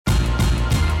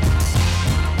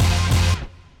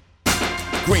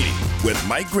Greeny with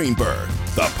Mike Greenberg,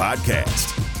 the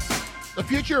podcast. The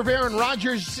future of Aaron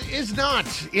Rodgers is not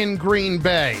in Green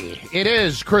Bay. It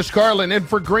is Chris Carlin in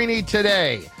for Greeny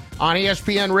today on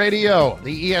ESPN Radio,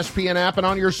 the ESPN app, and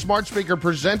on your smart speaker,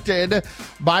 presented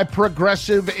by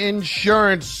Progressive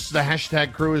Insurance. The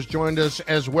hashtag crew has joined us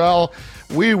as well.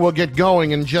 We will get going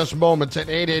in just moments at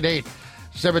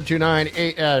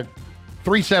 888-729-3776,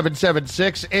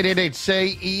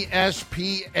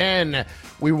 888-SAY-ESPN.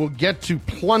 We will get to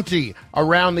plenty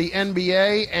around the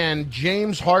NBA and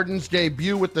James Harden's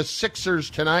debut with the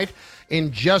Sixers tonight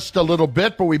in just a little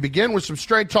bit. But we begin with some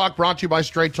Straight Talk brought to you by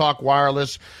Straight Talk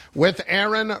Wireless with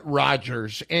Aaron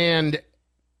Rodgers. And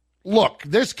look,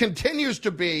 this continues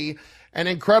to be an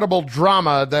incredible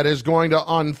drama that is going to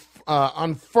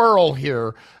unfurl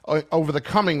here over the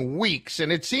coming weeks.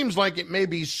 And it seems like it may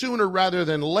be sooner rather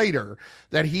than later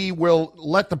that he will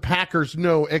let the Packers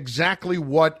know exactly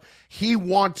what he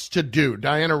wants to do.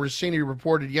 Diana Rossini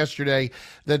reported yesterday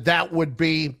that that would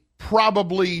be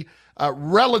probably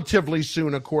relatively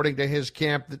soon, according to his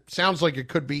camp. It sounds like it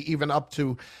could be even up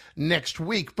to next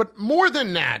week. But more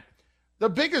than that, the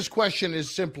biggest question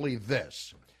is simply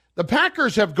this. The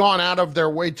Packers have gone out of their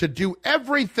way to do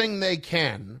everything they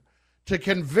can to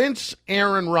convince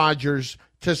Aaron Rodgers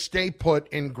to stay put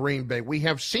in Green Bay. We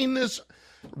have seen this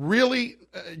really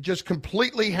just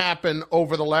completely happen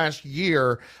over the last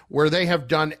year, where they have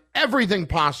done everything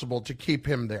possible to keep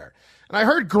him there. And I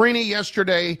heard Greeny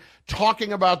yesterday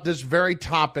talking about this very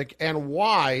topic and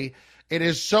why it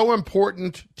is so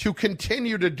important to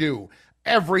continue to do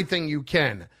everything you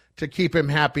can to keep him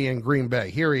happy in Green Bay.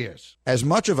 Here he is. As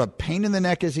much of a pain in the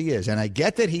neck as he is, and I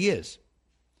get that he is,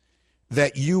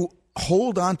 that you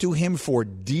hold on to him for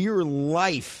dear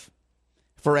life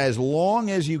for as long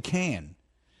as you can,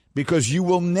 because you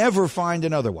will never find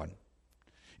another one.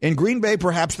 In Green Bay,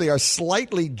 perhaps they are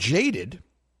slightly jaded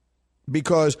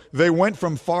because they went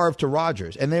from Favre to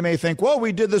Rodgers, and they may think, well,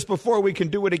 we did this before, we can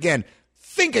do it again.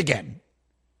 Think again.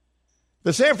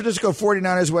 The San Francisco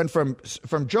 49ers went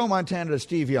from Joe Montana to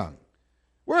Steve Young.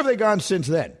 Where have they gone since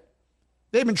then?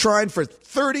 They've been trying for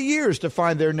 30 years to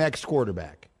find their next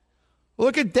quarterback.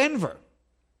 Look at Denver.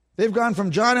 They've gone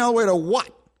from John Elway to what?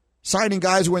 Signing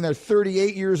guys when they're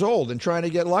 38 years old and trying to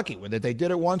get lucky with it. They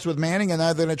did it once with Manning, and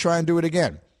now they're going to try and do it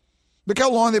again. Look how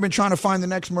long they've been trying to find the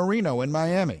next Marino in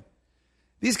Miami.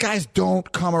 These guys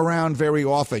don't come around very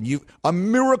often. A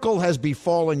miracle has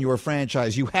befallen your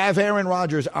franchise. You have Aaron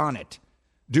Rodgers on it.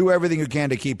 Do everything you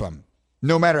can to keep him,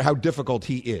 no matter how difficult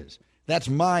he is. That's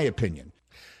my opinion.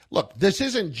 Look, this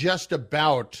isn't just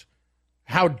about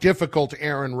how difficult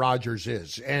Aaron Rodgers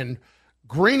is. And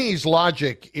Greeny's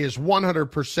logic is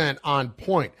 100% on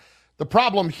point. The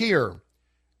problem here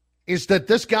is that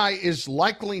this guy is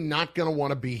likely not going to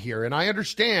want to be here. And I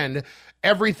understand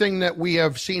everything that we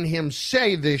have seen him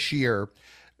say this year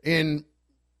in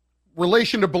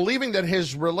relation to believing that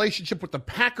his relationship with the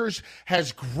Packers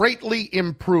has greatly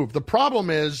improved. The problem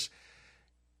is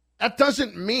that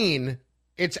doesn't mean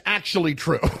it's actually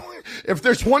true. If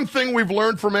there's one thing we've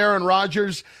learned from Aaron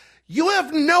Rodgers, you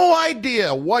have no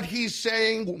idea what he's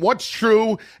saying, what's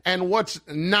true, and what's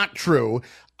not true.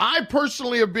 I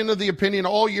personally have been of the opinion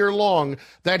all year long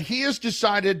that he has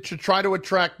decided to try to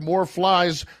attract more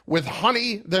flies with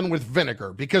honey than with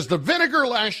vinegar, because the vinegar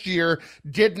last year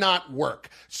did not work.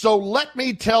 So let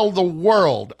me tell the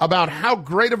world about how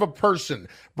great of a person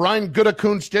Brian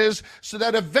Gutekunst is, so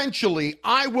that eventually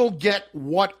I will get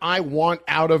what I want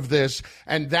out of this,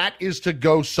 and that is to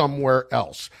go somewhere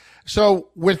else. So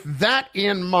with that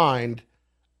in mind,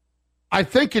 I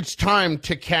think it's time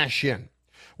to cash in.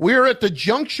 We're at the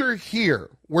juncture here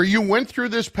where you went through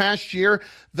this past year.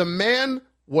 The man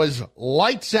was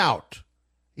lights out.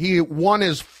 He won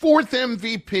his fourth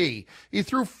MVP. He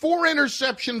threw 4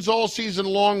 interceptions all season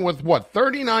long with,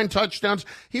 39 touchdowns.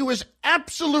 He was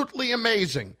absolutely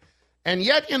amazing. And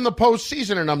yet in the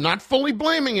postseason, and I'm not fully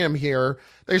blaming him here,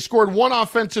 they scored 1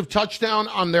 offensive touchdown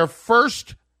on their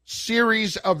first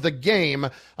series of the game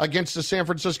against the San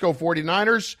Francisco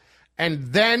 49ers,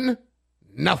 and then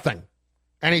nothing.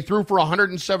 And he threw for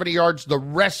 170 yards the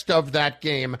rest of that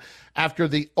game after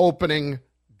the opening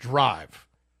drive.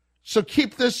 So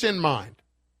keep this in mind.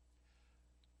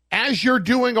 As you're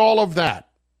doing all of that,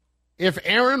 if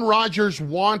Aaron Rodgers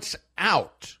wants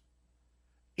out,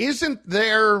 isn't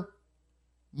there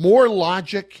more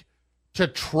logic to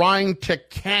trying to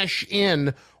cash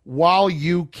in while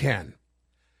you can?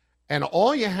 And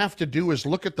all you have to do is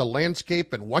look at the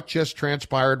landscape and what just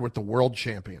transpired with the world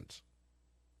champions.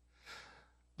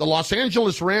 The Los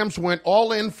Angeles Rams went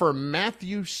all in for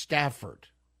Matthew Stafford.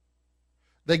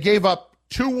 They gave up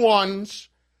 2 1s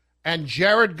and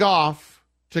Jared Goff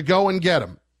to go and get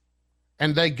him,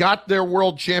 and they got their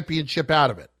world championship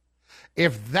out of it.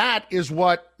 If that is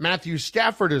what Matthew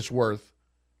Stafford is worth,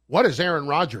 what is Aaron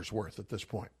Rodgers worth at this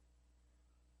point?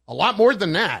 A lot more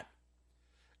than that.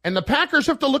 And the Packers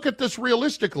have to look at this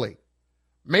realistically.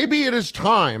 Maybe it is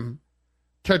time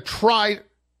to try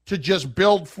to just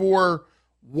build for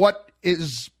what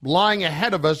is lying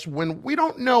ahead of us when we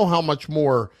don't know how much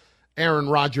more Aaron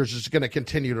Rodgers is going to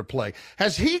continue to play.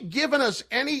 Has he given us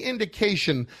any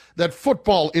indication that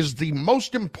football is the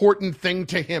most important thing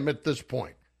to him at this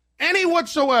point? Any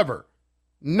whatsoever?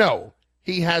 No,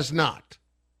 he has not.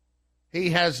 He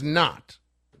has not.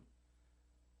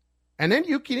 And then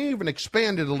you can even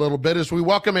expand it a little bit as we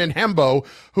welcome in Hembo,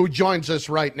 who joins us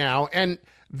right now. And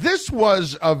this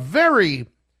was a very,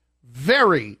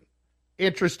 very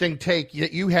interesting take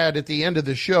that you had at the end of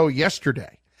the show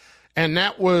yesterday. And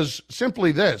that was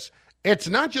simply this. It's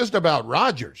not just about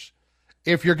Rodgers.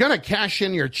 If you're going to cash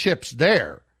in your chips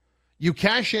there, you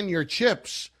cash in your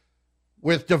chips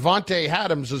with Davante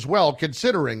Adams as well,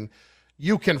 considering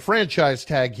you can franchise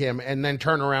tag him and then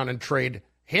turn around and trade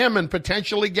him and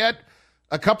potentially get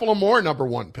a couple of more number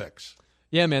one picks.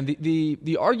 Yeah, man.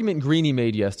 The argument Greeny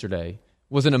made yesterday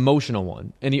was an emotional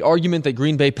one. And the argument that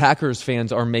Green Bay Packers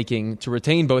fans are making to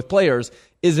retain both players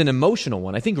is an emotional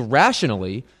one. I think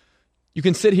rationally, you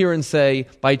can sit here and say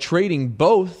by trading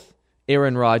both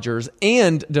Aaron Rodgers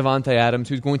and Davante Adams,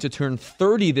 who's going to turn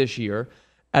 30 this year,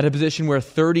 at a position where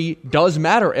 30 does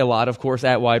matter a lot, of course,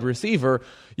 at wide receiver,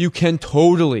 you can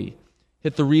totally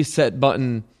hit the reset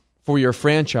button for your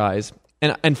franchise.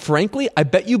 And frankly, I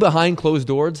bet you behind closed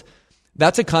doors,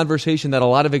 that's a conversation that a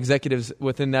lot of executives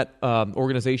within that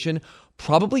organization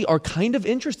probably are kind of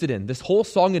interested in. This whole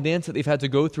song and dance that they've had to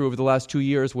go through over the last 2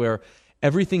 years where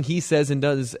everything he says and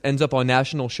does ends up on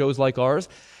national shows like ours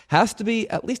has to be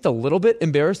at least a little bit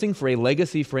embarrassing for a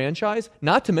legacy franchise,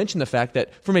 not to mention the fact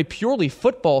that from a purely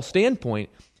football standpoint,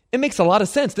 it makes a lot of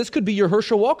sense. This could be your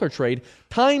Herschel Walker trade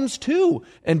times 2.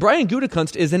 And Brian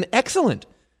Gutekunst is an excellent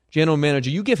general manager.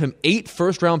 You give him 8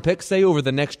 first-round picks, say, over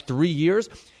the next 3 years.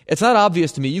 It's not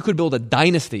obvious to me you could build a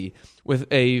dynasty with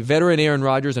a veteran Aaron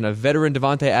Rodgers and a veteran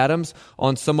Davante Adams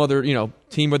on some other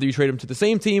team, whether you trade him to the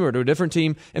same team or to a different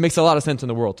team. It makes a lot of sense in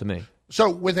the world to me. So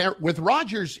with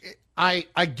Rodgers, I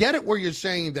get it where you're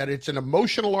saying that it's an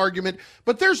emotional argument,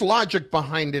 but there's logic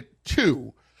behind it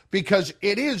too, because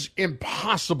it is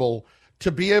impossible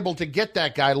to be able to get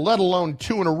that guy, let alone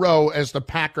 2 in a row as the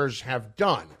Packers have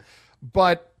done.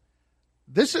 But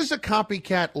this is a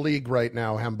copycat league right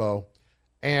now, Hembo,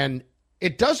 and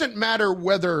it doesn't matter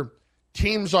whether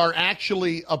teams are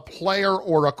actually a player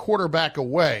or a quarterback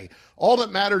away. All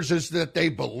that matters is that they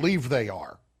believe they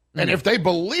are. And if they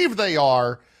believe they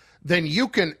are, then you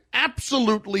can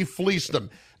absolutely fleece them.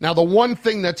 Now, the one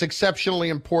thing that's exceptionally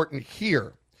important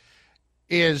here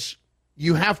is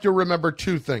you have to remember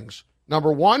 2 things.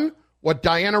 Number one, what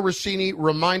Diana Rossini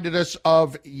reminded us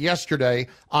of yesterday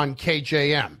on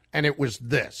KJM, and it was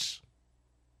this.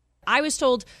 I was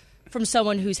told from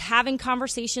someone who's having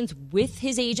conversations with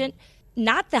his agent,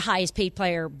 not the highest paid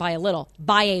player by a little,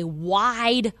 by a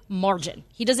wide margin.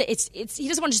 He doesn't want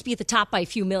to just be at the top by a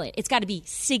few million. It's got to be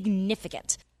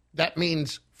significant. That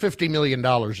means $50 million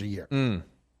a year.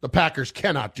 The Packers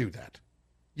cannot do that.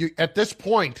 At this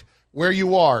point where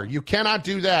you are, you cannot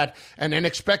do that and then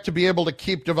expect to be able to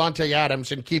keep Davante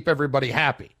Adams and keep everybody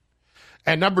happy.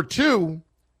 And number 2,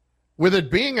 with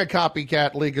it being a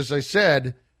copycat league, as I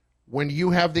said, when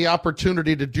you have the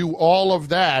opportunity to do all of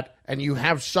that and you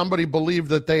have somebody believe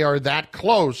that they are that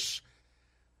close,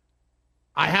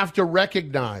 I have to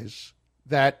recognize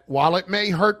that while it may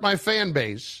hurt my fan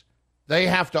base, they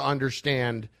have to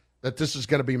understand that this is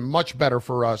going to be much better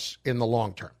for us in the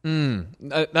long term.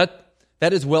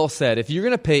 That is well said. If you're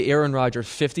going to pay Aaron Rodgers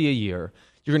 $50 a year,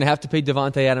 you're going to have to pay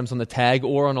Davante Adams on the tag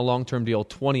or on a long-term deal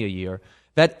 $20 a year.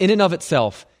 That in and of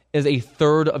itself is a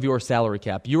third of your salary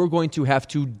cap. You're going to have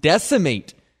to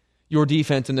decimate your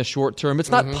defense in the short term. It's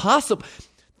not possible.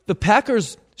 The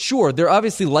Packers, sure, they're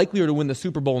obviously likelier to win the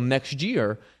Super Bowl next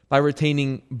year by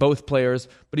retaining both players.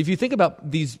 But if you think about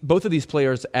both of these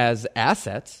players as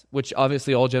assets, which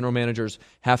obviously all general managers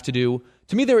have to do,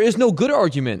 to me there is no good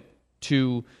argument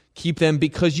to keep them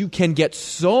because you can get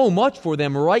so much for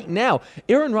them right now.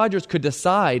 Aaron Rodgers could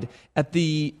decide at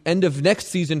the end of next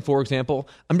season, for example,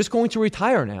 I'm just going to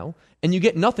retire now, and you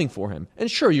get nothing for him. And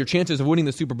sure, your chances of winning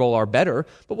the Super Bowl are better,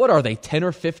 but what are they, 10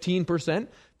 or 15%?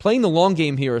 Playing the long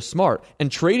game here is smart, and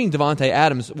trading Davante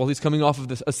Adams while he's coming off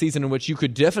of a season in which you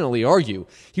could definitely argue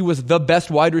he was the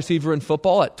best wide receiver in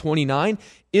football at 29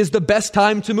 is the best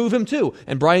time to move him too.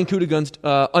 And Brian Gutekunst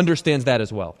understands that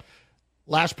as well.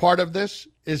 last part of this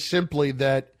is simply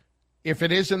that if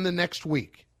it is in the next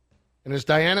week, and as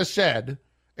Diana said,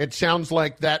 it sounds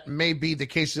like that may be the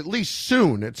case at least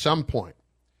soon at some point.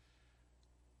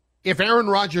 If Aaron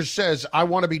Rodgers says, I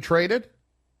want to be traded,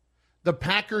 the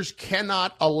Packers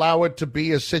cannot allow it to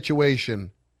be a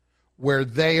situation where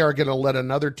they are going to let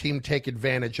another team take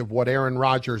advantage of what Aaron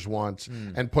Rodgers wants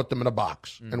and put them in a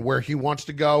box, and where he wants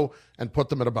to go and put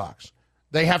them in a box.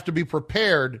 They have to be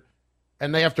prepared,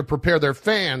 and they have to prepare their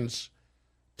fans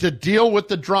to deal with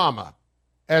the drama,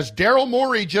 as Daryl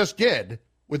Morey just did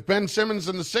with Ben Simmons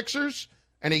and the Sixers,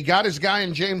 and he got his guy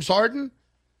in James Harden.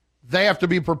 They have to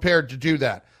be prepared to do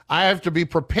that. I have to be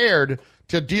prepared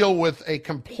to deal with a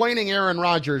complaining Aaron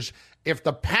Rodgers if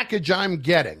the package I'm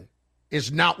getting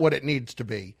is not what it needs to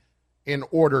be in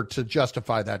order to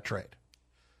justify that trade.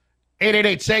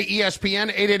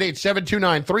 888-SAY-ESPN,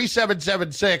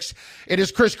 888-729-3776. It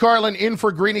is Chris Carlin in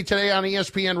for Greeny today on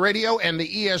ESPN Radio and the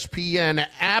ESPN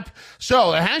app.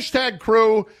 So the hashtag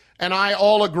crew and I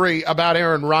all agree about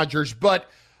Aaron Rodgers, but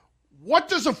what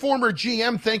does a former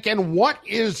GM think, and what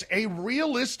is a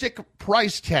realistic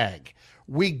price tag?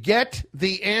 We get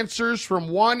the answers from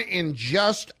one in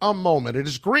just a moment. It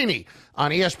is Greeny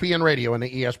on ESPN Radio and the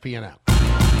ESPN app.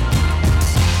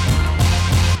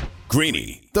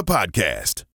 Greeny, the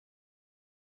podcast.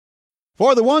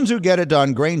 For the ones who get it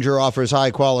done, Grainger offers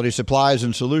high-quality supplies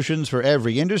and solutions for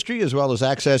every industry, as well as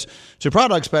access to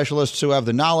product specialists who have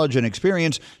the knowledge and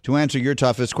experience to answer your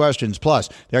toughest questions. Plus,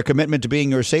 their commitment to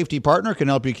being your safety partner can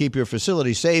help you keep your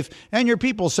facility safe and your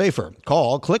people safer.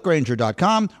 Call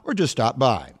clickgrainger.com or just stop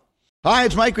by. Hi,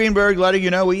 it's Mike Greenberg letting you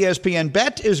know ESPN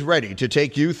Bet is ready to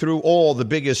take you through all the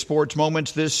biggest sports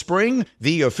moments this spring.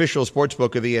 The official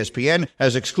sportsbook of ESPN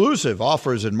has exclusive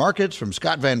offers and markets from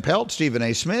Scott Van Pelt, Stephen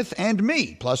A. Smith, and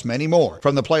me, plus many more.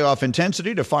 From the playoff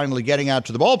intensity to finally getting out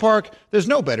to the ballpark, there's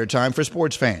no better time for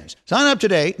sports fans. Sign up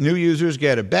today. New users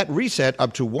get a bet reset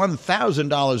up to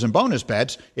 $1,000 in bonus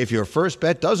bets if your first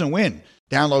bet doesn't win.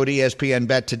 Download ESPN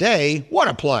Bet today. What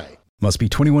a play. Must be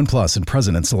 21 plus and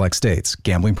present in select states.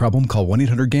 Gambling problem? Call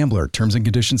 1-800-GAMBLER. Terms and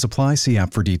conditions apply. See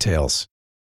app for details.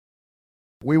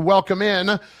 We welcome in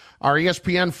our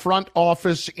ESPN front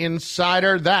office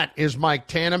insider. That is Mike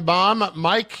Tannenbaum.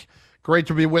 Mike, great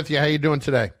to be with you. How you doing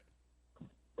today?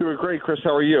 Doing great, Chris.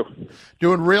 How are you?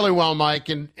 Doing really well, Mike.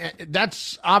 And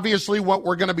that's obviously what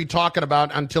we're going to be talking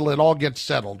about until it all gets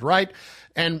settled, right?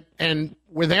 And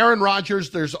with Aaron Rodgers,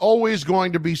 there's always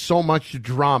going to be so much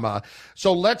drama.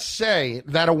 So let's say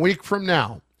that a week from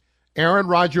now, Aaron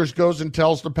Rodgers goes and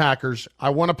tells the Packers, I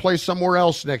want to play somewhere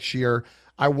else next year.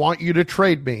 I want you to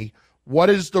trade me. What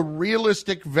is the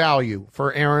realistic value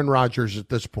for Aaron Rodgers at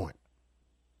this point?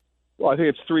 Well, I think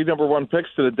it's 3 number 1 picks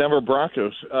to the Denver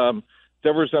Broncos.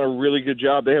 Denver's done a really good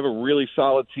job. They have a really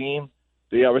solid team.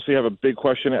 They obviously have a big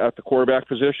question at the quarterback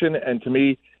position. And to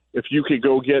me, if you could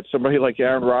go get somebody like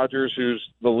Aaron Rodgers, who's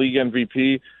the league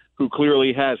MVP, who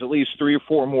clearly has at least 3 or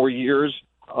 4 more years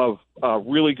of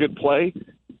really good play,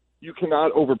 you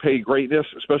cannot overpay greatness,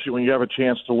 especially when you have a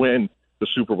chance to win the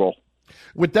Super Bowl.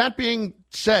 With that being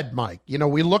said, Mike,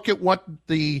 we look at what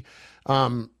the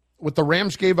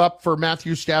Rams gave up for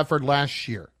Matthew Stafford last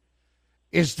year.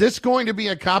 Is this going to be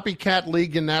a copycat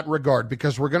league in that regard?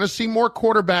 Because we're going to see more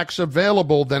quarterbacks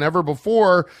available than ever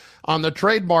before on the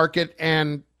trade market,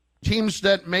 and teams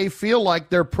that may feel like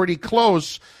they're pretty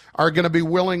close are going to be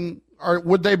willing, or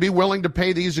would they be willing to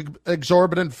pay these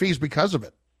exorbitant fees because of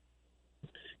it?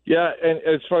 Yeah, and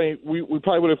it's funny, we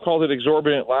probably would have called it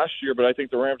exorbitant last year, but I think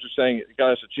the Rams are saying it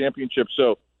got us a championship.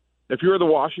 So if you're the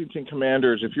Washington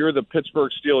Commanders, if you're the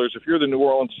Pittsburgh Steelers, if you're the New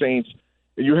Orleans Saints,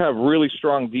 and you have really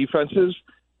strong defenses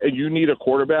and you need a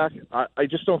quarterback, I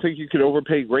just don't think you could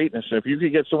overpay greatness. And if you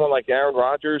could get someone like Aaron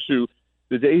Rodgers, who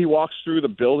the day he walks through the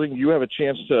building, you have a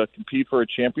chance to compete for a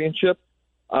championship,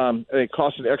 and it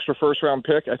costs an extra first-round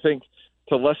pick. I think,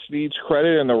 to Les Snead's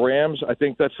credit and the Rams, I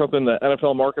think that's something the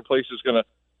NFL marketplace is going to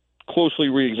closely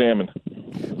re-examine.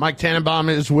 Mike Tannenbaum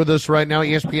is with us right now,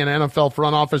 ESPN NFL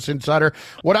front office insider.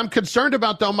 What I'm concerned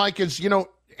about, though, Mike, is,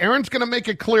 Aaron's going to make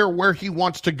it clear where he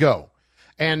wants to go.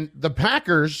 And the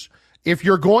Packers, if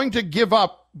you're going to give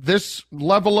up this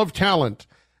level of talent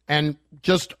and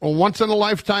just a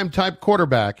once-in-a-lifetime type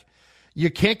quarterback, you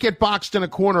can't get boxed in a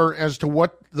corner as to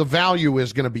what the value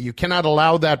is going to be. You cannot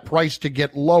allow that price to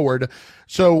get lowered.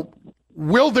 So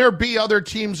will there be other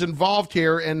teams involved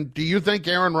here? And do you think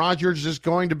Aaron Rodgers is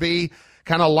going to be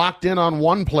kind of locked in on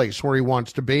one place where he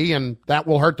wants to be, and that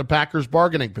will hurt the Packers'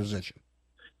 bargaining position?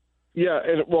 Yeah,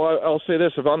 and I'll say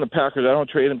this. If I'm the Packers, I don't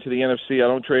trade him to the NFC. I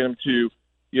don't trade him to,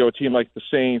 a team like the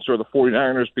Saints or the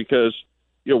 49ers because,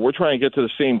 we're trying to get to the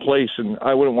same place, and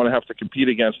I wouldn't want to have to compete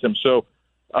against him. So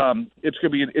it's going to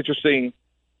be an interesting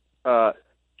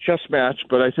chess match.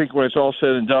 But I think when it's all said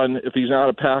and done, if he's not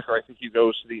a Packer, I think he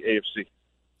goes to the AFC.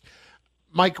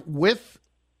 Mike, with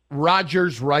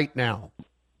Rodgers right now,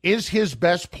 is his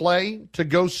best play to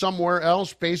go somewhere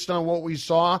else based on what we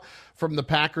saw from the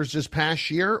Packers this past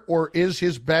year, or is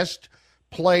his best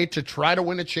play to try to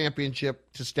win a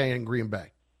championship to stay in Green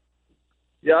Bay?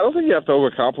 Yeah, I don't think you have to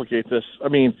overcomplicate this. I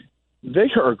mean, they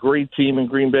are a great team in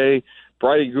Green Bay.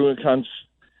 Brady Gutekunst,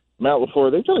 Matt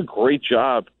LaFleur, they've done a great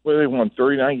job. Where they won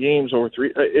 39 games over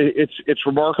three. It's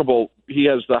remarkable. He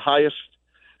has the highest,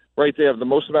 right? They have the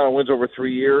most amount of wins over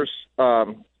 3 years.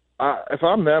 If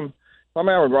I'm them, if I'm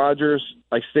Aaron Rodgers,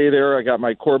 I stay there. I got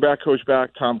my quarterback coach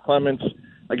back, Tom Clements.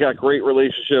 I got great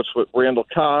relationships with Randall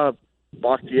Cobb,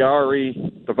 Bakhtiari,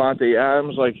 Devontae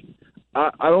Adams.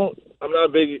 I'm not a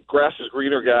big grass is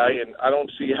greener guy, and I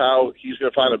don't see how he's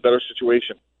going to find a better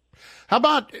situation. How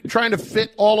about trying to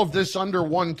fit all of this under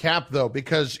one cap, though?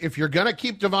 Because if you're going to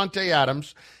keep Devontae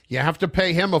Adams, you have to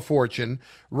pay him a fortune.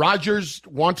 Rodgers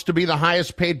wants to be the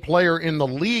highest paid player in the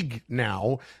league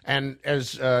now. And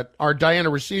as our Diana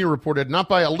Rossini reported, not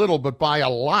by a little, but by a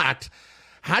lot.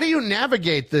 How do you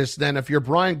navigate this, then, if you're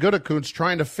Brian Gutekunst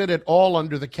trying to fit it all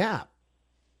under the cap?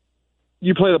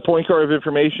 You play the point guard of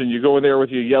information. You go in there with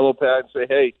your yellow pad and say,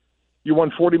 hey, you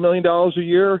won $40 million a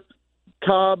year?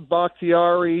 Cobb,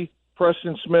 Bakhtiari,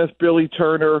 Preston Smith, Billy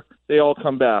Turner, they all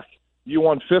come back. You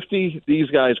won 50, these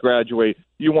guys graduate.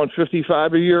 You won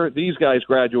 55 a year, these guys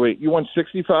graduate. You won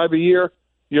 65 a year,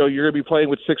 you're going to be playing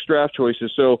with 6 draft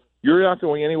choices. So you're not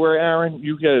going anywhere, Aaron.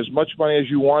 You get as much money as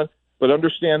you want. But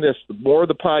understand this, the more of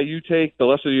the pie you take, the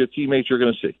less of your teammates you're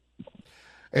going to see.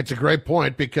 It's a great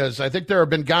point, because I think there have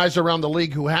been guys around the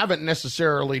league who haven't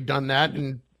necessarily done that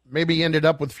and maybe ended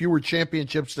up with fewer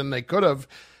championships than they could have.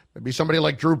 Maybe somebody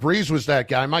like Drew Brees was that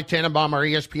guy. Mike Tannenbaum, our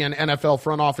ESPN NFL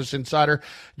front office insider,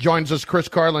 joins us. Chris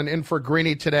Carlin in for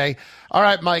Greeny today. All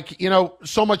right, Mike,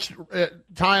 so much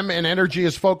time and energy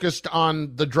is focused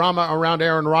on the drama around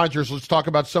Aaron Rodgers. Let's talk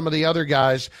about some of the other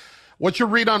guys. What's your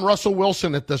read on Russell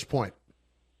Wilson at this point?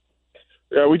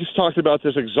 Yeah, we just talked about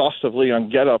this exhaustively on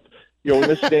Get Up. In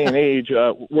this day and age,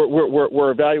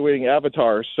 we're evaluating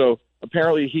avatars. So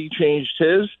apparently he changed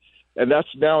his, and that's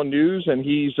now news. And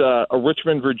he's a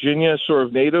Richmond, Virginia sort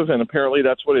of native, and apparently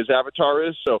that's what his avatar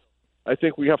is. So I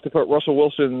think we have to put Russell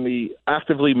Wilson in the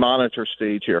actively monitor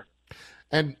stage here.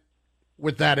 And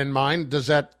with that in mind, does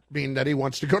that mean that he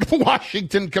wants to go to the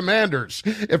Washington Commanders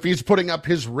if he's putting up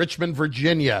his Richmond,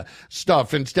 Virginia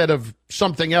stuff instead of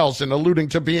something else and alluding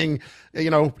to being,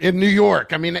 in New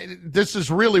York? I mean, this is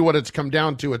really what it's come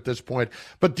down to at this point.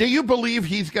 But do you believe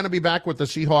he's going to be back with the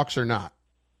Seahawks or not?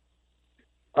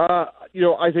 I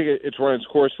think it's run its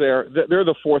course there. They're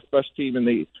the 4th best team in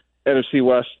the NFC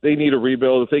West. They need a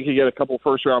rebuild. If they could get a couple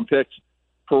first-round picks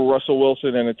for Russell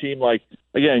Wilson and a team like,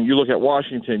 again, you look at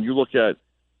Washington, you look at,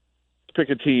 pick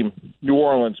a team, New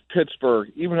Orleans,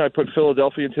 Pittsburgh, even I put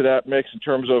Philadelphia into that mix in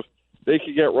terms of they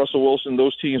could get Russell Wilson,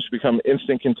 those teams become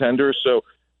instant contenders. So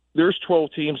there's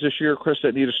 12 teams this year, Chris,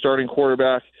 that need a starting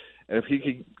quarterback. And if he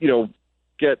could,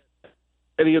 get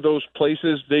any of those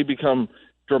places, they become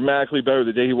dramatically better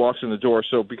the day he walks in the door.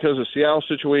 So because of Seattle's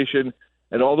situation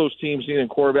and all those teams needing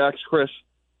quarterbacks, Chris,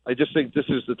 I just think this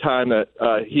is the time that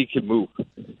he can move.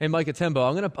 Hey, Mike Atembo,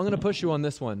 I'm gonna push you on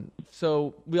this one.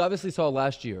 So we obviously saw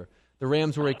last year the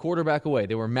Rams were a quarterback away.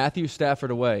 They were Matthew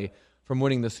Stafford away from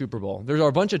winning the Super Bowl. There are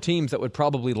a bunch of teams that would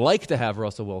probably like to have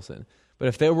Russell Wilson. But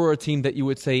if there were a team that you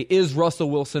would say is Russell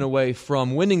Wilson away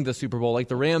from winning the Super Bowl like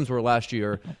the Rams were last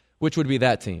year, which would be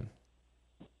that team?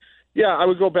 Yeah, I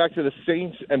would go back to the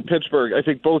Saints and Pittsburgh. I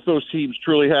think both those teams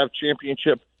truly have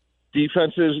championship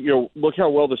defenses. Look how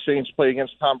well the Saints play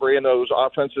against Tom Brady and those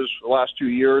offenses for the last 2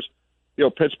 years.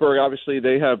 Pittsburgh, obviously,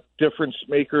 they have difference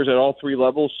makers at all 3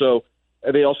 levels. So,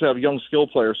 and they also have young skill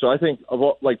players. So I think,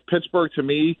 Pittsburgh, to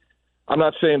me, I'm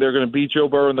not saying they're going to beat Joe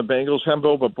Burrow and the Bengals,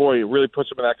 Hembo, but, boy, it really puts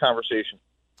them in that conversation.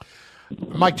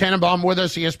 Mike Tannenbaum with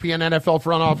us, ESPN NFL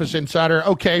front office insider.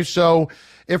 Okay, so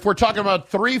if we're talking about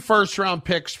 3 first-round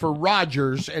picks for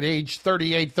Rodgers at age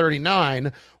 38,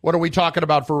 39, what are we talking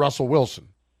about for Russell Wilson?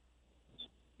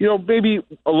 Maybe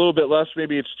a little bit less.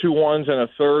 Maybe it's 2 ones and a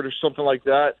third or something like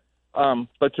that.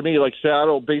 But to me, like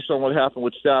Seattle, based on what happened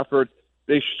with Stafford,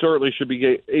 they certainly should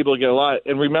be able to get a lot.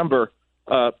 And remember,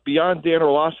 beyond Dan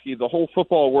Orlovsky, the whole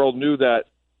football world knew that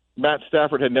Matt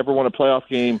Stafford had never won a playoff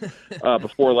game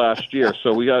before last year.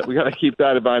 So we got to keep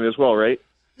that in mind as well, right?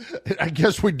 I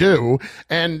guess we do.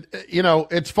 And,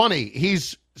 it's funny.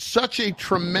 He's such a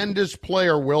tremendous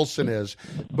player, Wilson is.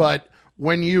 But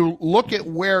when you look at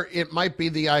where it might be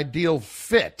the ideal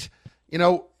fit,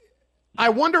 I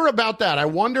wonder about that. I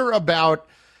wonder about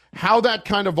how that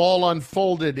kind of all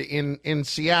unfolded in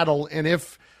Seattle, and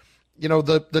if,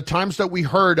 the times that we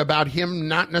heard about him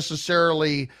not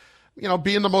necessarily,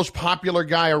 being the most popular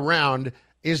guy around,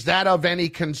 is that of any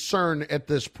concern at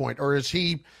this point? Or is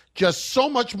he just so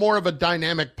much more of a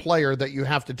dynamic player that you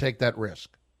have to take that risk?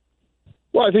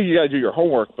 Well, I think you got to do your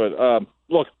homework. But,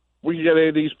 look, we can get any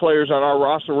of these players on our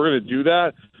roster. We're going to do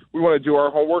that. We want to do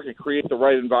our homework and create the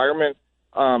right environment.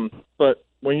 But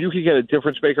when you can get a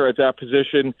difference maker at that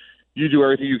position, you do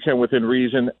everything you can within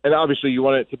reason. And obviously you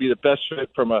want it to be the best fit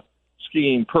from a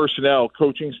scheme, personnel,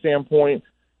 coaching standpoint.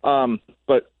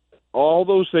 But all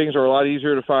those things are a lot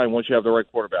easier to find once you have the right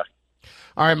quarterback.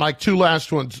 All right, Mike, two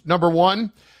last ones. Number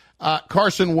one,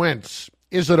 Carson Wentz.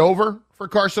 Is it over for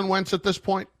Carson Wentz at this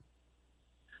point?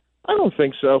 I don't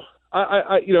think so.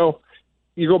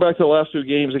 You go back to the last two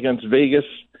games against Vegas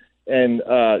and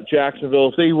Jacksonville.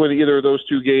 If they win either of those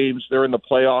two games, they're in the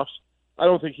playoffs. I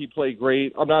don't think he played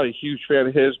great. I'm not a huge fan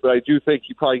of his, but I do think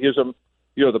he probably gives them,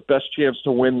 the best chance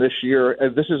to win this year.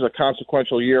 And this is a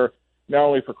consequential year, not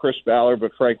only for Chris Ballard,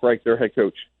 but Frank Reich, their head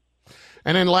coach.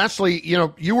 And then lastly,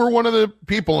 you were one of the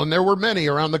people, and there were many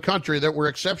around the country that were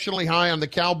exceptionally high on the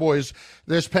Cowboys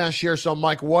this past year. So,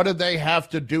 Mike, what do they have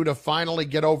to do to finally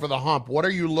get over the hump? What are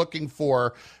you looking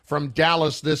for from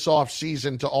Dallas this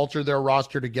offseason to alter their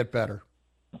roster to get better?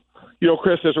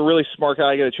 Chris, there's a really smart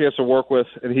guy I get a chance to work with,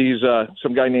 and he's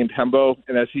some guy named Hembo.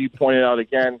 And as he pointed out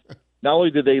again, not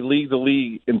only did they lead the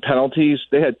league in penalties,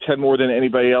 they had 10 more than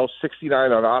anybody else,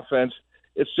 69 on offense.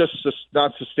 It's just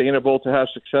not sustainable to have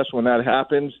success when that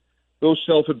happens. Those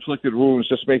self-inflicted wounds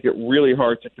just make it really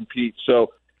hard to compete.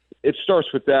 So it starts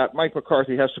with that. Mike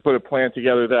McCarthy has to put a plan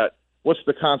together that what's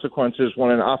the consequences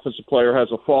when an offensive player has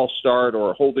a false start or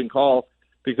a holding call,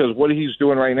 because what he's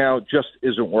doing right now just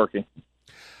isn't working.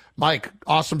 Mike,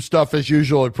 awesome stuff as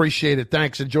usual. Appreciate it.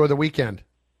 Thanks. Enjoy the weekend.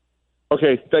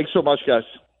 Okay. Thanks so much, guys.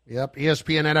 Yep,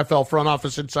 ESPN NFL front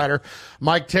office insider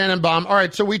Mike Tannenbaum. All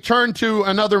right, so we turn to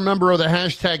another member of the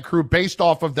hashtag crew based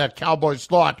off of that Cowboys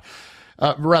thought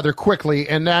rather quickly,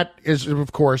 and that is,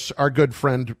 of course, our good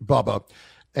friend Bubba.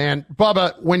 And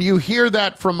Bubba, when you hear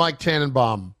that from Mike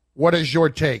Tannenbaum, what is your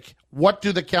take? What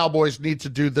do the Cowboys need to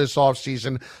do this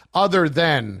offseason other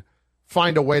than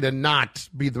find a way to not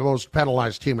be the most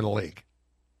penalized team in the league?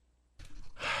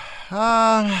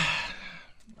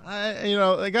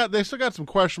 They still got some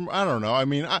question. I don't know. I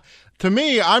mean, to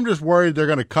me, I'm just worried they're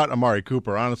going to cut Amari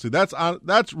Cooper. Honestly,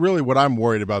 that's really what I'm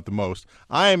worried about the most.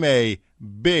 I am a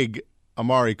big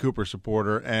Amari Cooper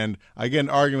supporter, and I get in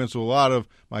arguments with a lot of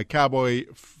my Cowboy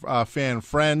fan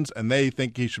friends, and they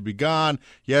think he should be gone.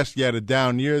 Yes, he had a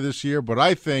down year this year, but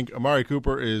I think Amari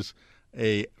Cooper is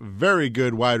a very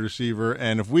good wide receiver,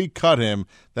 and if we cut him,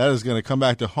 that is going to come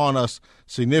back to haunt us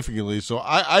significantly. So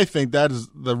I think that is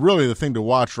really the thing to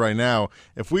watch right now.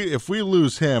 If we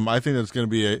lose him, I think that's going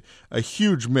to be a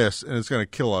huge miss, and it's going to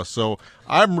kill us. So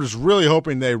I'm just really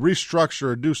hoping they restructure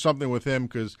or do something with him,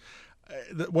 because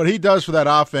what he does for that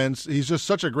offense, he's just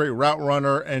such a great route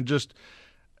runner, and just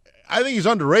I think he's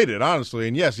underrated, honestly.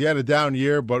 And yes, he had a down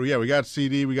year, but yeah, we got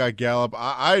CD, we got Gallup.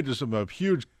 I just am a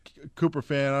huge Cooper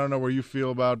fan. I don't know where you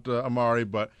feel about Amari,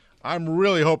 but I'm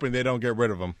really hoping they don't get rid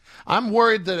of him. I'm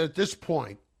worried that at this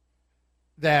point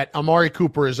that Amari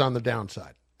Cooper is on the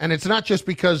downside. And it's not just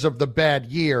because of the bad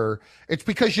year. It's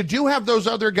because you do have those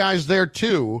other guys there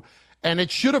too, and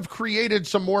it should have created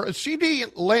some more. CD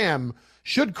Lamb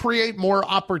should create more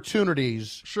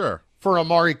opportunities for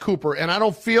Amari Cooper, and I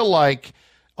don't feel like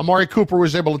Amari Cooper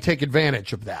was able to take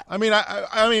advantage of that. I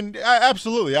mean,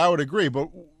 absolutely, I would agree, but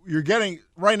you're getting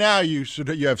right now. You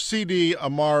have CD,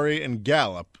 Amari, and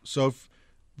Gallup. So if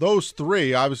those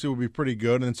three obviously would be pretty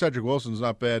good, and Cedric Wilson's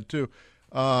not bad too.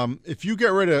 If you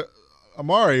get rid of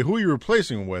Amari, who are you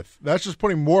replacing him with? That's just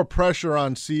putting more pressure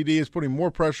on CD. It's putting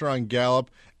more pressure on Gallup,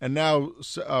 and now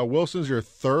Wilson's your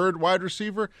third wide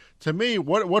receiver. To me,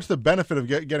 what's the benefit of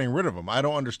getting rid of him? I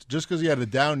don't understand. Just because he had a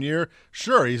down year,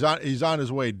 sure, he's on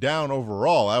his way down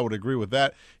overall. I would agree with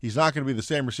that. He's not going to be the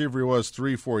same receiver he was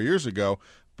 3-4 years ago.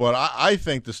 But I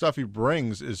think the stuff he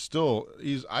brings is still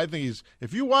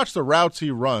if you watch the routes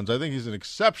he runs, I think he's an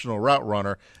exceptional route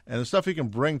runner, and the stuff he can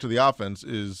bring to the offense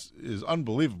is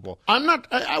unbelievable.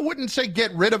 I wouldn't say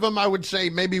get rid of him. I would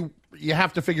say maybe you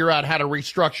have to figure out how to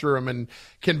restructure him and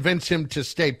convince him to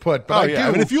stay put. But I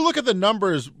mean, if you look at the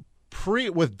numbers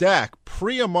with Dak,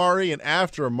 pre-Amari and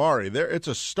after Amari, it's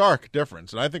a stark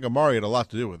difference, and I think Amari had a lot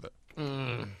to do with it.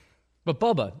 But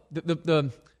Bubba,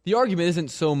 the argument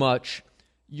isn't so much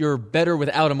you're better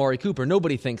without Amari Cooper.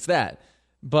 Nobody thinks that.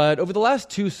 But over the last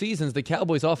 2 seasons, the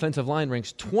Cowboys' offensive line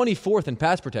ranks 24th in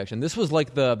pass protection. This was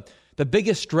like the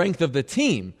biggest strength of the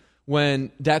team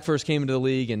when Dak first came into the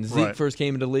league and Zeke first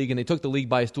came into the league and they took the league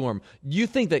by storm. Do you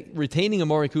think that retaining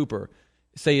Amari Cooper,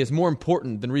 say, is more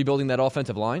important than rebuilding that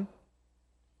offensive line?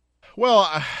 Well,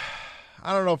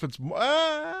 I don't know if it's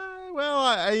I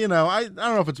don't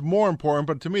know if it's more important,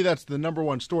 but to me that's the number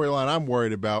one storyline I'm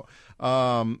worried about.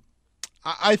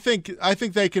 I think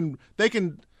they can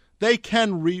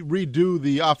redo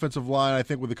the offensive line, I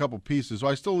think, with a couple pieces. So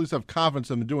I still at least have confidence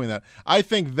in them doing that. I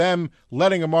think them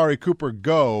letting Amari Cooper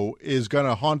go is going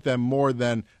to haunt them more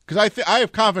than – because I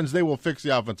have confidence they will fix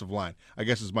the offensive line, I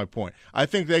guess is my point. I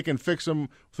think they can fix them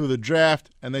through the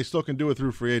draft, and they still can do it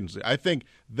through free agency. I think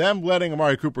them letting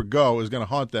Amari Cooper go is going to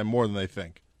haunt them more than they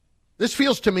think. This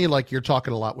feels to me like you're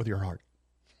talking a lot with your heart.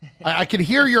 I can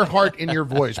hear your heart in your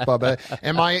voice, Bubba.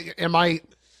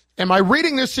 Am I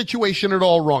reading this situation at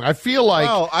all wrong? I feel like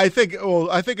I think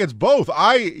it's both.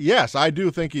 I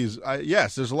do think he's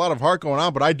there's a lot of heart going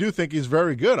on, but I do think he's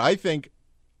very good. I mean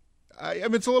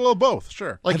it's a little of both,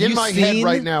 sure. Like in my head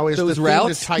right now is those the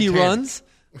routes thing he runs.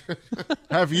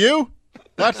 Have you?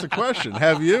 That's the question.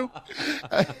 Have you?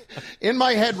 In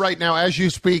my head right now, as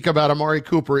you speak about Amari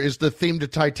Cooper, is the theme to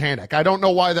Titanic. I don't know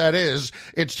why that is.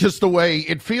 It's just the way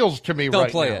it feels to me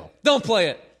right now. Don't play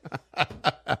it.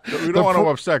 We don't want to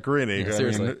upset Greeny. Yeah,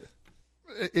 seriously.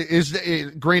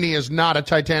 Greeny is not a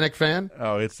Titanic fan?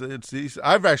 Oh,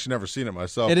 I've actually never seen it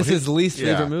myself. It is his least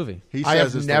favorite movie. He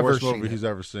says it's the worst movie he's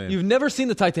ever seen. You've never seen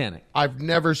the Titanic? I've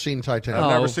never seen Titanic.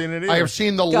 I've never seen it either. I have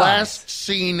seen the last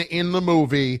scene in the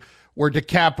movie where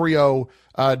DiCaprio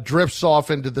drifts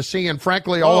off into the sea, and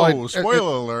frankly, spoiler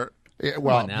alert.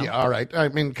 Well, yeah, all right. I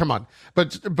mean, come on.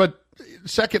 But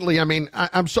secondly, I mean,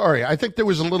 I'm sorry. I think there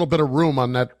was a little bit of room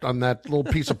on that little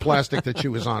piece of plastic that she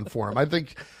was on for him. I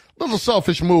think a little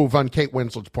selfish move on Kate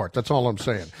Winslet's part. That's all I'm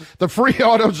saying. The free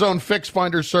AutoZone Fix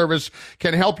Finder service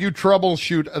can help you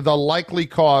troubleshoot the likely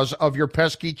cause of your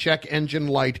pesky check engine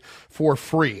light for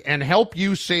free and help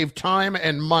you save time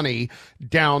and money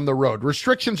down the road.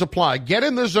 Restrictions apply. Get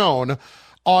in the zone,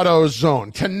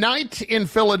 AutoZone. Tonight in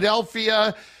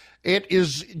Philadelphia, it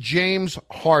is James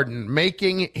Harden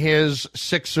making his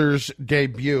Sixers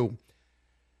debut.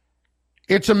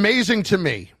 It's amazing to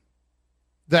me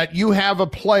that you have a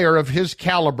player of his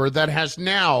caliber that has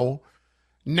now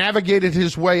navigated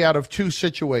his way out of two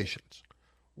situations.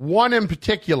 One in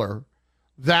particular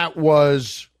that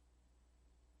was,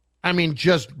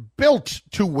 just built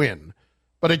to win,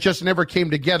 but it just never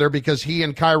came together because he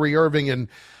and Kyrie Irving and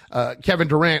Kevin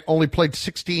Durant only played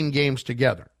 16 games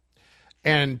together.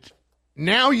 And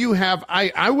now you have,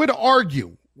 I would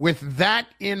argue with that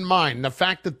in mind, the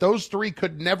fact that those three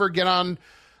could never get on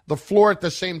the floor at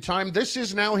the same time, this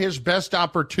is now his best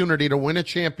opportunity to win a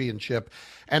championship.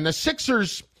 And the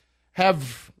Sixers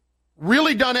have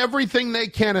really done everything they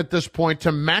can at this point to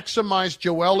maximize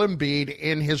Joel Embiid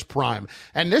in his prime.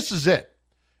 And this is it.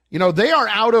 They are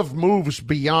out of moves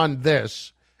beyond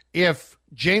this if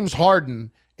James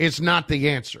Harden is not the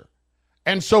answer.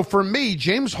 And so for me,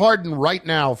 James Harden right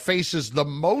now faces the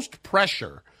most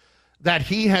pressure that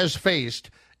he has faced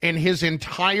in his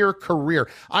entire career.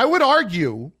 I would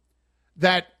argue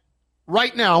that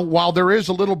right now, while there is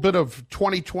a little bit of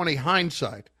 2020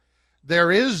 hindsight,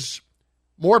 there is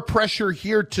more pressure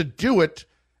here to do it,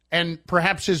 and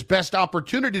perhaps his best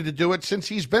opportunity to do it since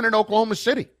he's been in Oklahoma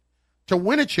City to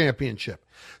win a championship.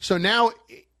 So now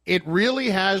it really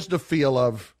has the feel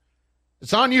of,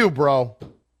 it's on you, bro.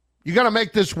 You got to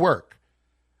make this work.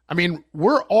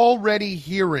 We're already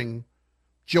hearing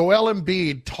Joel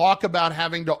Embiid talk about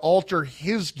having to alter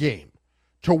his game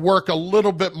to work a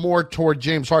little bit more toward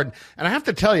James Harden. And I have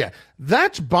to tell you,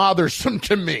 that's bothersome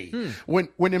to me. When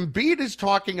Embiid is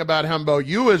talking about, Hembo,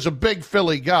 you as a big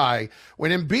Philly guy,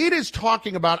 when Embiid is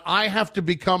talking about, I have to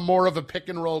become more of a pick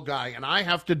and roll guy, and I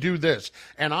have to do this,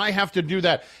 and I have to do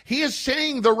that, he is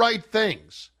saying the right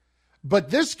things. But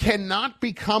this cannot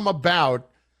become about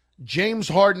James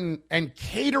Harden and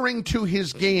catering to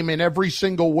his game in every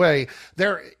single way.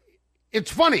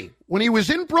 It's funny. When he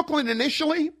was in Brooklyn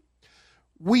initially,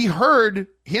 we heard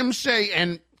him say,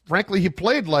 and frankly, he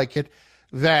played like it,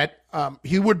 that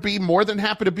he would be more than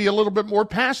happy to be a little bit more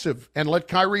passive and let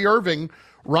Kyrie Irving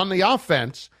run the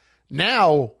offense.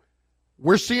 Now,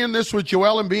 we're seeing this with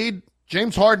Joel Embiid.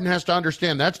 James Harden has to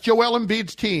understand that's Joel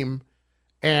Embiid's team,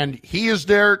 and he is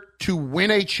there to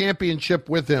win a championship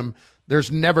with him.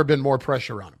 There's never been more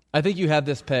pressure on him. I think you have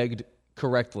this pegged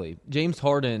correctly. James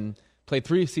Harden played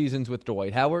 3 seasons with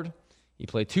Dwight Howard. He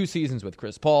played 2 seasons with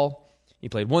Chris Paul. He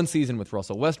played 1 season with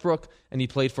Russell Westbrook, and he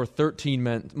played for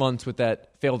 13 months with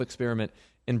that failed experiment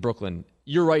in Brooklyn.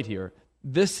 You're right here.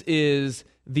 This is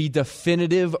the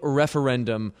definitive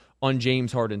referendum on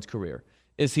James Harden's career.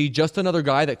 Is he just another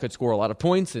guy that could score a lot of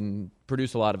points and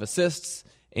produce a lot of assists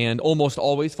and almost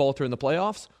always falter in the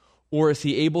playoffs? Or is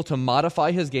he able to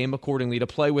modify his game accordingly to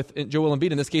play with Joel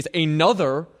Embiid, in this case,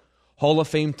 another Hall of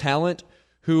Fame talent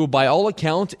who, by all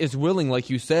accounts, is willing, like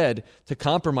you said, to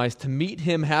compromise, to meet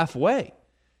him halfway?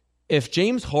 If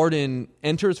James Harden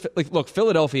enters, look,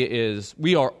 Philadelphia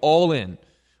we are all in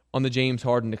on the James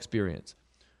Harden experience.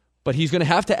 But he's going to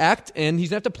have to act, and he's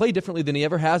going to have to play differently than he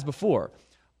ever has before.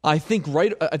 I think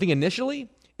initially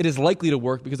it is likely to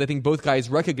work because I think both guys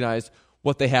recognize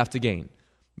what they have to gain.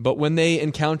 But when they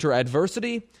encounter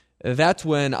adversity, that's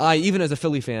when I, even as a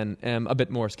Philly fan, am a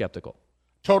bit more skeptical.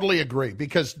 Totally agree,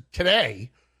 because today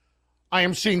I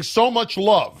am seeing so much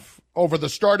love over the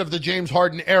start of the James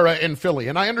Harden era in Philly,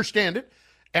 and I understand it,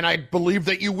 and I believe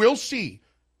that you will see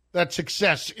that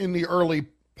success in the early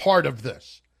part of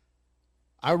this.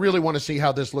 I really want to see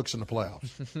how this looks in the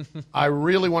playoffs. I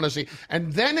really want to see.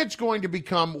 And then it's going to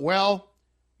become,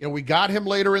 we got him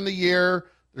later in the year.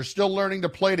 They're still learning to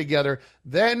play together.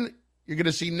 Then you're going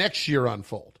to see next year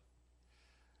unfold.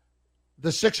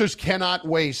 The Sixers cannot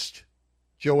waste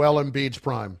Joel Embiid's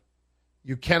prime.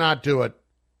 You cannot do it.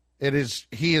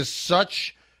 He is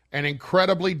such an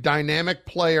incredibly dynamic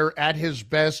player at his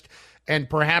best, and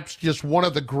perhaps just one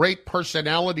of the great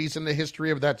personalities in the history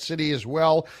of that city as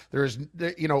well. There is,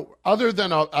 other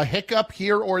than a hiccup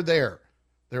here or there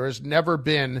has never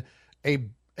been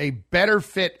a better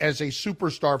fit as a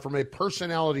superstar from a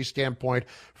personality standpoint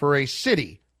for a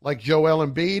city like Joel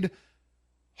Embiid.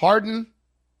 Harden,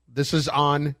 this is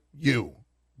on you,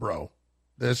 bro.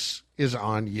 This is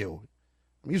on you.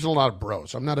 I'm using a lot of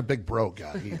bros. I'm not a big bro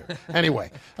guy either. Anyway,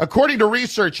 according to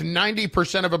research,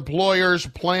 90% of employers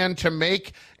plan to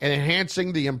make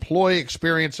enhancing the employee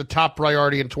experience a top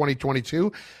priority in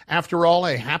 2022. After all,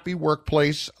 a happy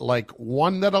workplace, like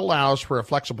one that allows for a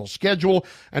flexible schedule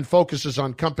and focuses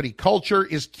on company culture,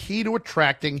 is key to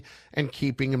attracting and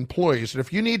keeping employees. And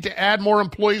if you need to add more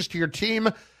employees to your team,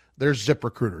 there's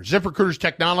ZipRecruiter. ZipRecruiter's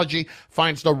technology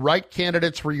finds the right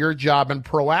candidates for your job and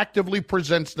proactively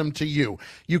presents them to you.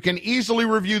 You can easily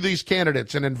review these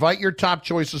candidates and invite your top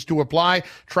choices to apply.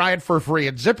 Try it for free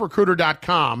at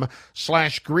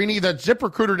ZipRecruiter.com/Greeny. That's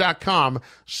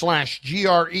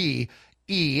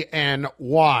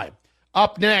ZipRecruiter.com/GREENY.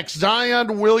 Up next,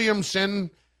 Zion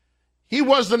Williamson. He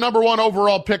was the number one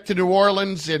overall pick to New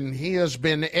Orleans, and he has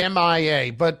been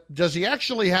MIA. But does he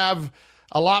actually have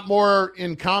a lot more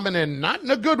in common, and not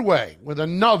in a good way, with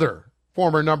another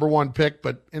former number one pick,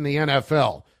 but in the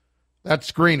NFL?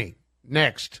 That's Greeny.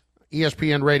 Next,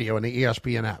 ESPN Radio and the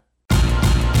ESPN app.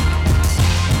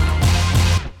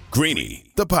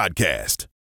 Greeny, the podcast.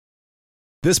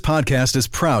 This podcast is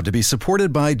proud to be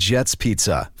supported by Jets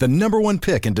Pizza, the number one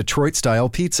pick in Detroit-style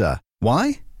pizza.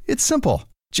 Why? It's simple.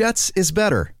 Jets is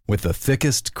better. With the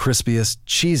thickest, crispiest,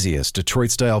 cheesiest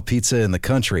Detroit-style pizza in the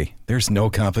country, there's no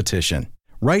competition.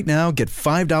 Right now, get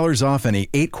 $5 off any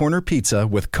 8-corner pizza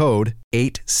with code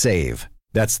 8SAVE.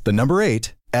 That's the number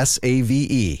 8,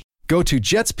 SAVE. Go to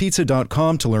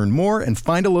jetspizza.com to learn more and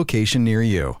find a location near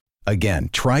you.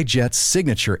 Again, try Jet's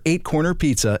signature 8-corner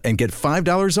pizza and get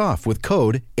 $5 off with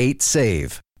code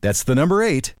 8SAVE. That's the number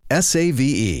 8,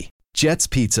 SAVE. Jet's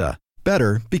Pizza.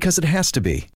 Better because it has to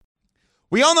be.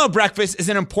 We all know breakfast is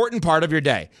an important part of your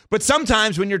day, but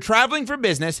sometimes when you're traveling for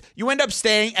business, you end up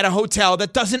staying at a hotel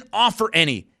that doesn't offer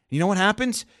any. You know what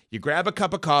happens? You grab a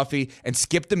cup of coffee and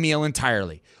skip the meal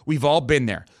entirely. We've all been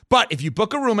there. But if you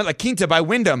book a room at La Quinta by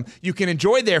Wyndham, you can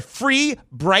enjoy their free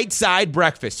Bright Side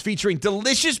breakfast featuring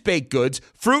delicious baked goods,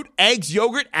 fruit, eggs,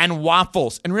 yogurt, and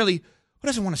waffles. And really, who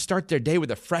doesn't want to start their day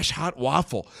with a fresh, hot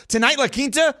waffle? Tonight, La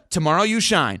Quinta, tomorrow you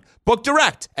shine. Book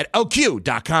direct at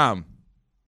LQ.com.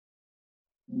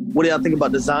 What do y'all think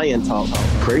about the Zion talk?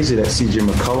 Crazy that CJ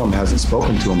McCollum hasn't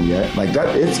spoken to him yet. Like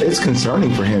that, it's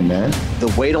concerning for him, man.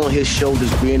 The weight on his shoulders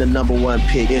being the number one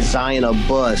pick. Is Zion a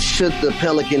bust? Should the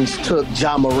Pelicans took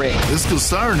Ja Morant? It's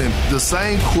concerning. The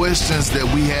same questions that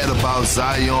we had about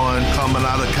Zion coming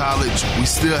out of college, we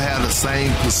still have the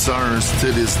same concerns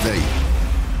to this day.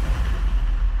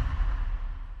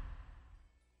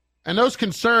 And those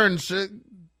concerns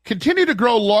continue to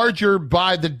grow larger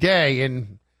by the day,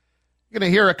 and you're going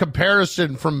to hear a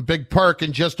comparison from Big Perk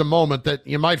in just a moment that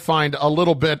you might find a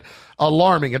little bit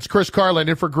alarming. It's Chris Carlin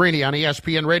in for Greeny on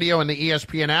ESPN Radio and the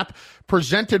ESPN app,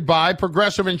 presented by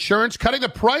Progressive Insurance. Cutting the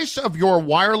price of your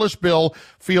wireless bill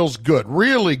feels good,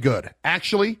 really good.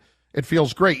 Actually, it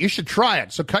feels great. You should try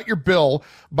it. So cut your bill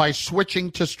by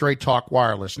switching to Straight Talk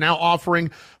Wireless. Now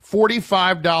offering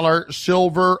 $45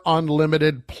 Silver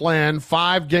Unlimited plan,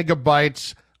 5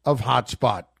 gigabytes of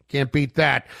hotspot. Can't beat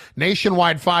that.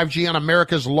 Nationwide 5G on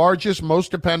America's largest,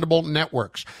 most dependable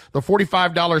networks. The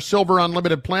 $45 Silver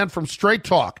Unlimited plan from Straight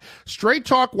Talk. Straight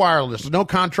Talk Wireless. No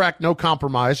contract, no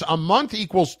compromise. A month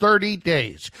equals 30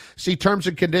 days. See terms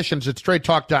and conditions at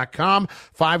straighttalk.com.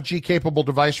 5G capable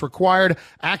device required.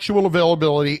 Actual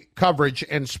availability, coverage,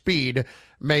 and speed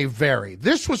may vary.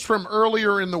 This was from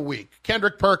earlier in the week.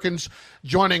 Kendrick Perkins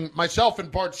joining myself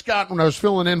and Bart Scott when I was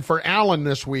filling in for Alan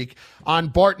this week on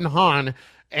Bart and Hahn,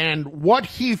 and what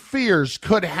he fears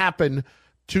could happen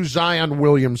to Zion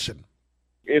Williamson.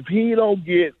 If he don't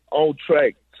get on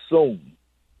track soon,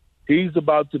 he's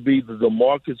about to be the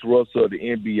DeMarcus Russell of the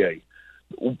NBA.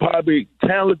 Probably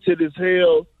talented as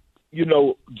hell,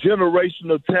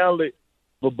 generational talent,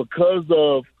 but because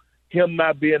of him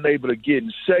not being able to get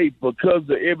in shape, because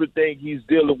of everything he's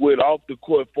dealing with off the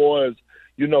court for us,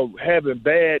 having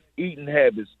bad eating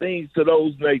habits, things to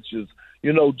those natures,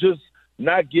 just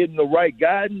not getting the right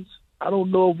guidance, I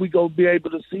don't know if we're going to be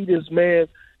able to see this man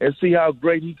and see how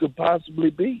great he could possibly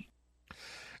be.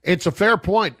 It's a fair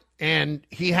point, and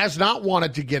he has not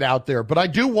wanted to get out there. But I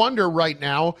do wonder right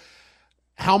now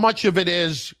how much of it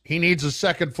is he needs a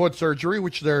second foot surgery,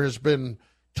 which there has been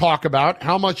talk about,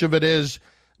 how much of it is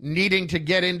needing to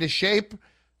get into shape,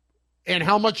 and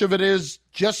how much of it is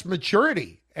just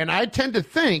maturity. And I tend to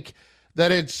think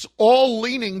that it's all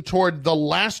leaning toward the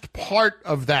last part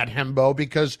of that, Hembo,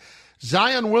 because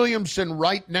Zion Williamson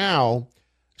right now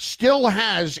still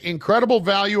has incredible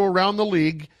value around the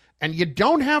league, and you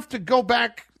don't have to go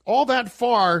back all that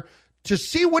far to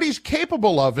see what he's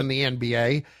capable of in the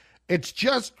NBA. It's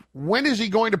just, when is he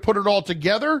going to put it all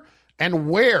together, and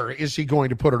where is he going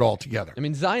to put it all together? I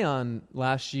mean, Zion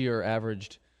last year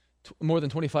averaged more than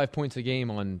 25 points a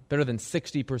game on better than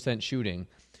 60% shooting.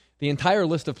 The entire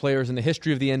list of players in the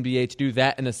history of the NBA to do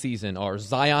that in a season are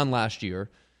Zion last year,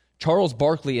 Charles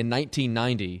Barkley in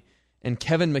 1990, and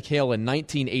Kevin McHale in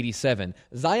 1987.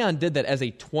 Zion did that as a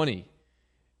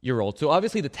 20-year-old. So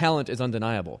obviously the talent is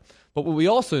undeniable. But what we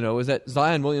also know is that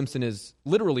Zion Williamson is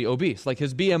literally obese. Like,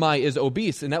 his BMI is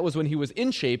obese, and that was when he was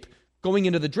in shape going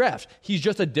into the draft. He's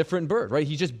just a different bird, right?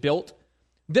 He's just built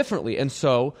differently. And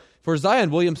so for Zion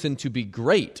Williamson to be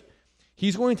great,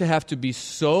 he's going to have to be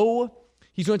so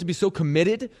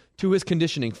committed to his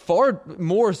conditioning, far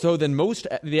more so than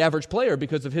the average player,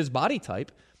 because of his body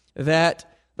type, that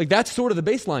that's sort of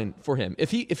the baseline for him.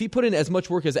 If he put in as much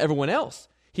work as everyone else,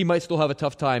 he might still have a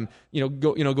tough time,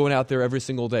 going out there every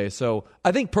single day. So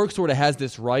I think Perk sort of has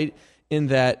this right in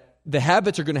that the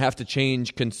habits are going to have to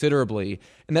change considerably,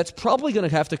 and that's probably going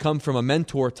to have to come from a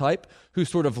mentor type who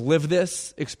sort of lived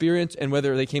this experience, and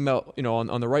whether they came out,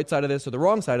 on the right side of this or the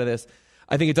wrong side of this,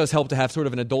 I think it does help to have sort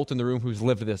of an adult in the room who's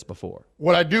lived this before.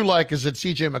 What I do like is that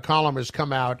C.J. McCollum has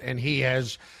come out and he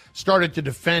has started to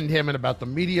defend him and about the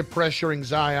media pressuring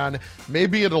Zion.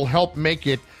 Maybe it'll help make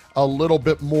it a little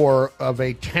bit more of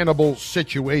a tenable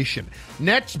situation.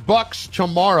 Nets Bucks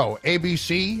tomorrow,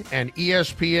 ABC and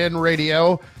ESPN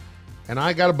Radio. And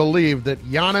I got to believe that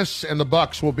Giannis and the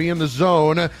Bucks will be in the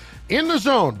zone. In the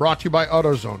Zone, brought to you by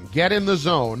AutoZone. Get in the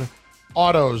zone,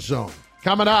 AutoZone.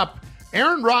 Coming up,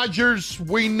 Aaron Rodgers,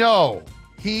 we know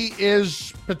he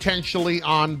is potentially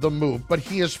on the move, but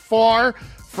he is far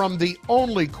from the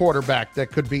only quarterback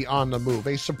that could be on the move.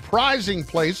 A surprising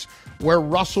place where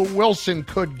Russell Wilson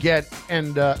could get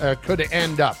and could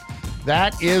end up.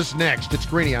 That is next. It's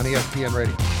Greeny on ESPN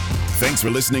Radio. Thanks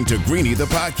for listening to Greeny the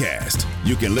podcast.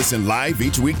 You can listen live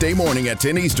each weekday morning at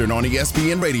 10 Eastern on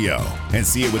ESPN Radio and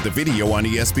see it with the video on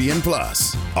ESPN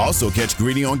Plus. Also catch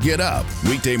Greeny on Get Up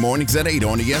weekday mornings at 8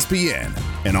 on ESPN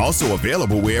and also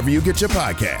available wherever you get your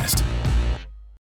podcast.